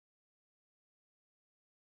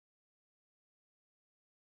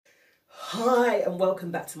Hi and welcome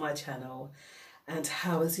back to my channel. And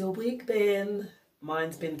how has your week been?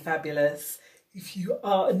 Mine's been fabulous. If you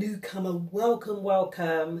are a newcomer,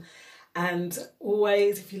 welcome. And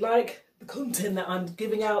always, if you like the content that I'm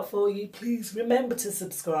giving out for you, please remember to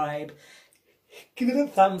subscribe, give it a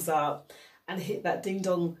thumbs up and hit that ding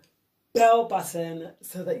dong bell button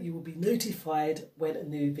so that you will be notified when a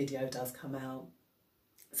new video does come out.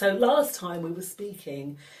 So last time we were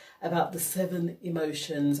speaking about the 7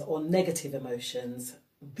 emotions or negative emotions.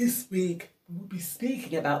 This week we will be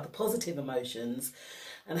speaking about the positive emotions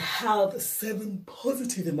and how the 7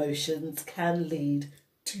 positive emotions can lead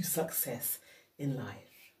to success in life.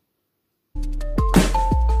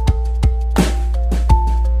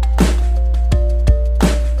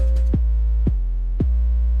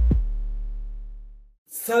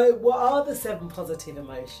 So what are the 7 positive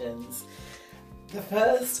emotions? The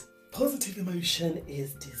first positive emotion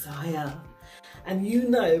is desire. And you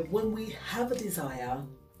know, when we have a desire,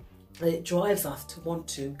 it drives us to want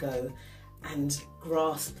to go and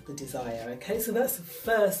grasp the desire. Okay, so that's the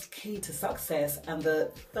first key to success and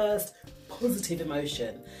the first positive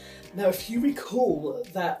emotion. Now, if you recall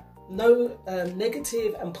that no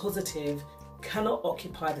negative and positive cannot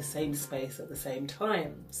occupy the same space at the same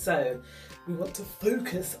time. So we want to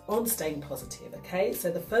focus on staying positive, okay?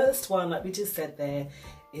 So the first one, like we just said there,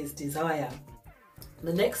 is desire.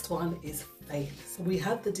 The next one is faith. So we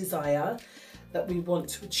have the desire that we want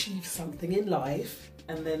to achieve something in life,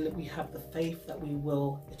 and then we have the faith that we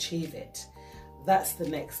will achieve it. That's the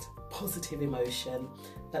next positive emotion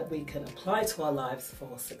that we can apply to our lives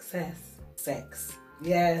for success. Sex.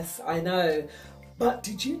 Yes, I know. But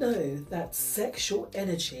did you know that sexual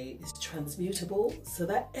energy is transmutable? So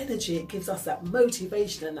that energy, it gives us that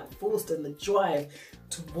motivation and that force and the drive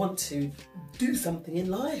to want to do something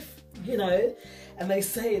in life, you know? And they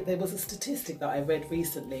say, there was a statistic that I read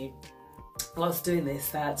recently whilst doing this,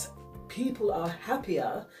 that people are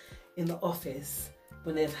happier in the office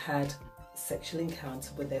when they've had sexual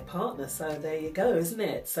encounter with their partner. So there you go, isn't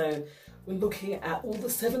it? So we're looking at all the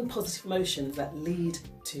 7 positive emotions that lead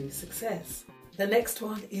to success. The next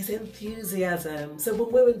one is enthusiasm. So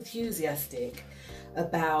when we're enthusiastic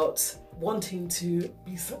about wanting to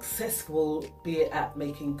be successful, be it at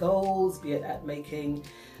making goals, be it at making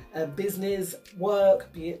a business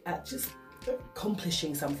work, be it at just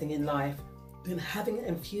accomplishing something in life, then having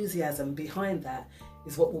enthusiasm behind that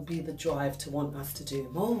is what will be the drive to want us to do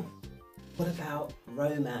more. What about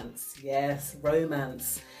romance? Yes,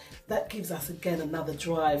 romance. That gives us again another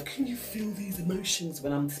drive. Can you feel these emotions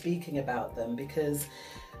when I'm speaking about them? Because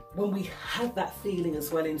when we have that feeling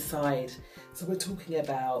as well inside, so we're talking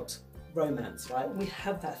about romance, right? We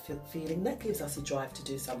have that feeling, that gives us a drive to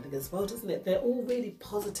do something as well, doesn't it? They're all really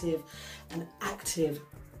positive and active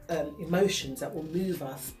emotions that will move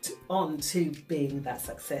us on to being that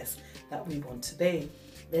success that we want to be.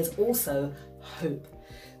 There's also hope.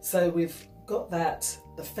 So we've got that,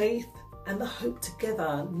 the faith and the hope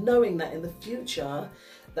together, knowing that in the future,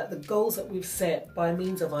 that the goals that we've set by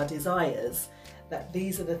means of our desires, that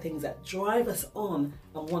these are the things that drive us on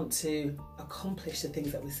and want to accomplish the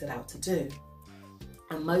things that we set out to do.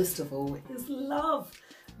 And most of all is love.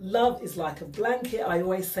 Love is like a blanket. I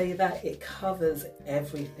always say that it covers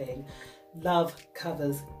everything. Love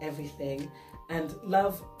covers everything. And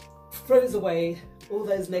love throws away all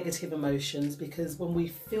those negative emotions, because when we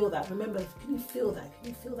feel that, remember, can you feel that?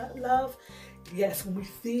 Can you feel that love? Yes, when we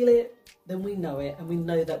feel it, then we know it, and we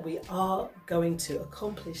know that we are going to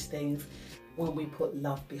accomplish things when we put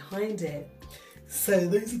love behind it. So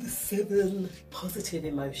those are the 7 positive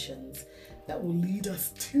emotions that will lead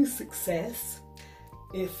us to success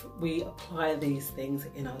if we apply these things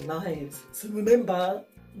in our lives. So remember,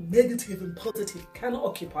 negative and positive cannot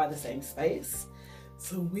occupy the same space.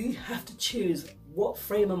 So we have to choose what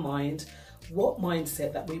frame of mind, what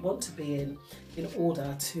mindset that we want to be in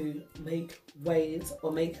order to make waves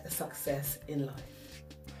or make a success in life.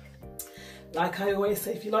 Like I always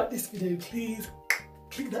say, if you like this video, please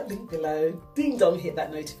click that link below, ding dong, hit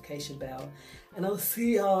that notification bell, and I'll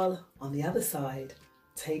see y'all on the other side.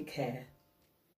 Take care.